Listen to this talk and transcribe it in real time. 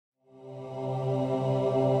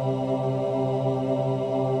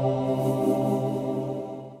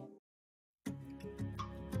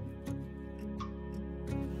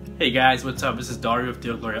Hey guys, what's up? This is Dario of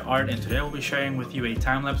Deal Gloria Art, and today I will be sharing with you a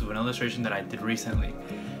time-lapse of an illustration that I did recently.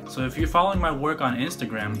 So if you're following my work on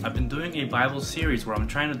Instagram, I've been doing a Bible series where I'm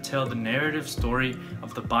trying to tell the narrative story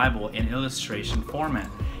of the Bible in illustration format.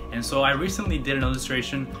 And so I recently did an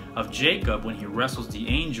illustration of Jacob when he wrestles the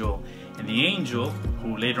angel, and the angel,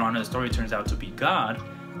 who later on in the story turns out to be God,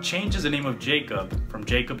 changes the name of Jacob from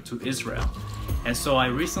Jacob to Israel. And so I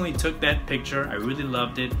recently took that picture, I really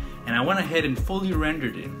loved it, and I went ahead and fully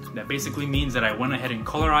rendered it. That basically means that I went ahead and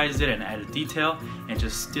colorized it and added detail and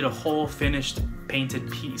just did a whole finished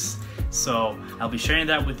painted piece. So I'll be sharing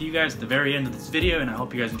that with you guys at the very end of this video, and I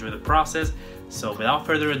hope you guys enjoy the process. So without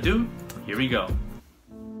further ado, here we go.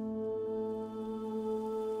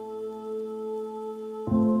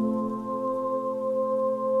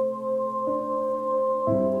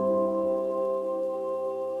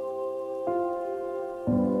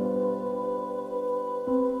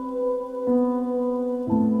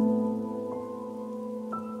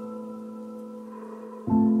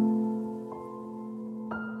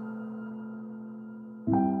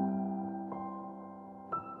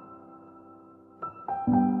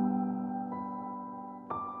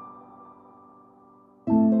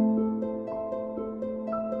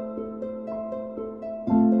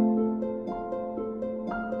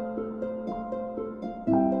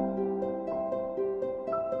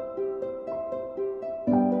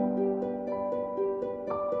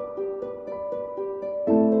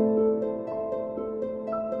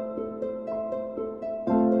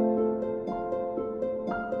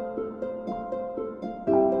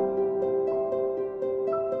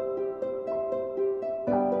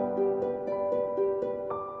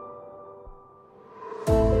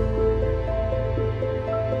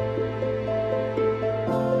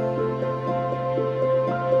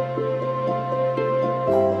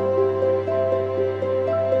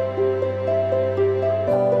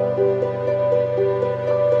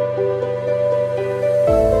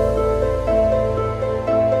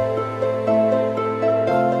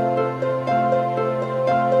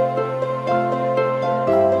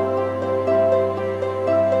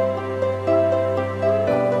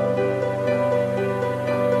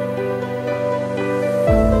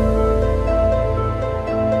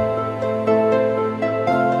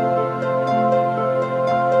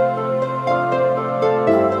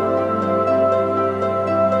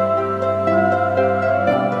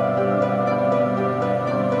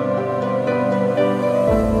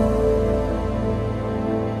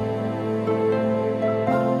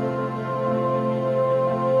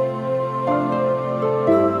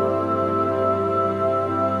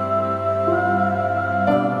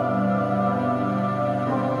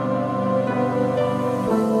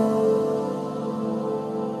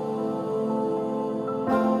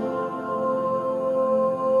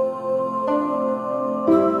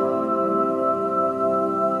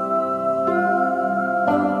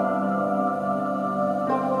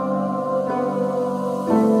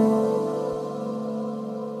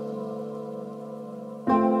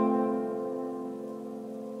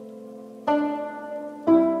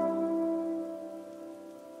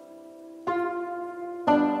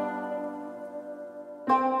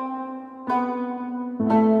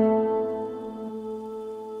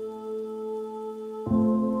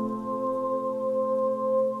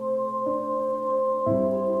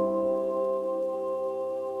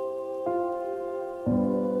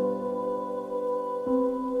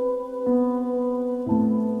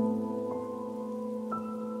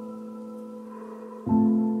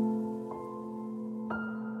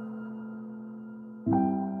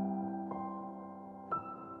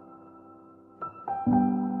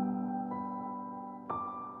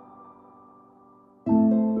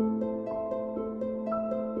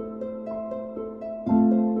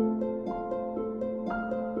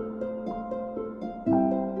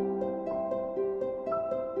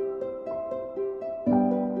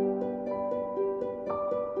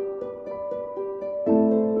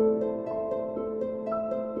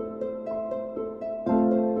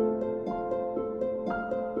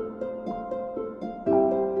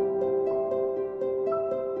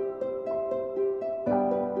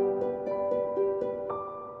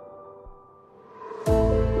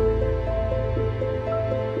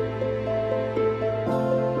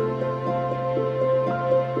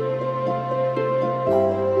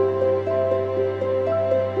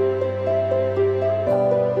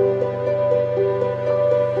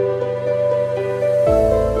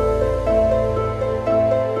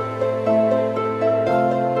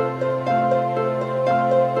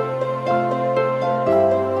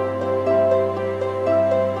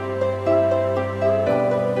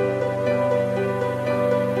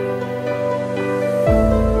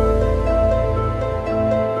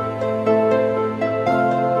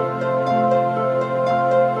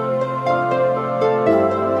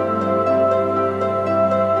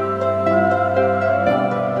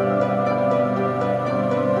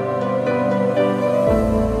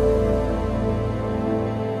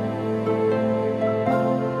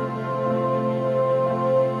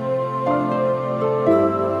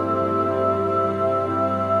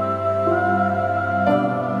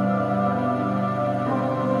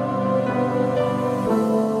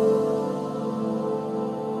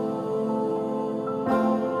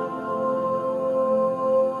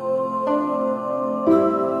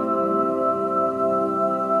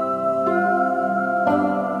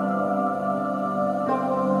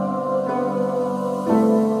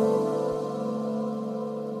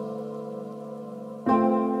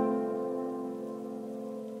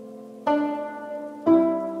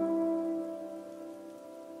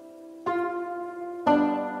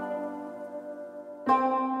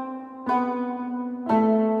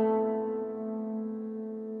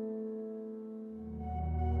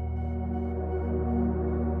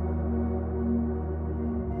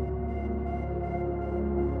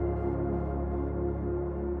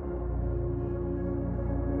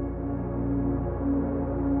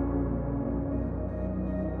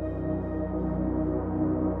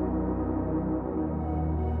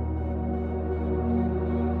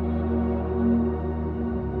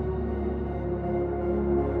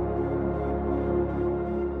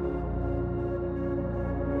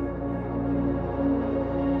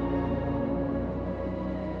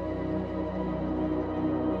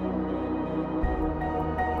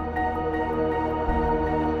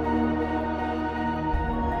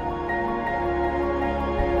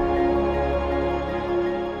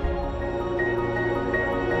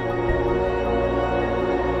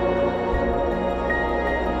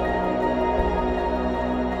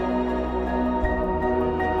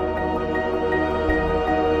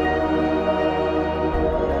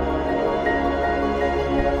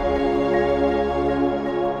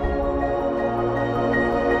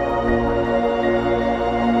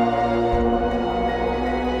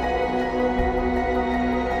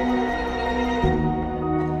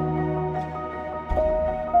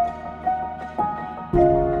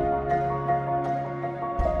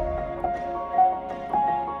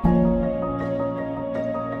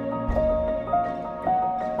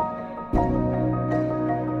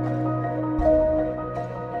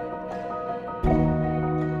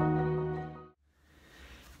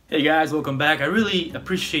 Hey guys, welcome back. I really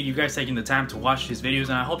appreciate you guys taking the time to watch these videos,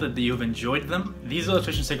 and I hope that you've enjoyed them. These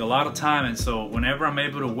illustrations take a lot of time, and so whenever I'm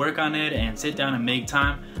able to work on it and sit down and make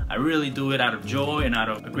time, I really do it out of joy and out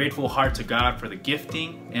of a grateful heart to God for the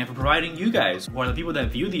gifting and for providing you guys, who are the people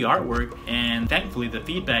that view the artwork, and thankfully the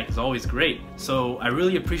feedback is always great. So I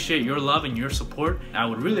really appreciate your love and your support. I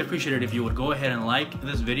would really appreciate it if you would go ahead and like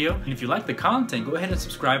this video, and if you like the content, go ahead and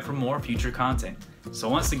subscribe for more future content. So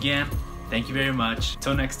once again, thank you very much.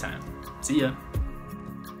 Till next time. See ya.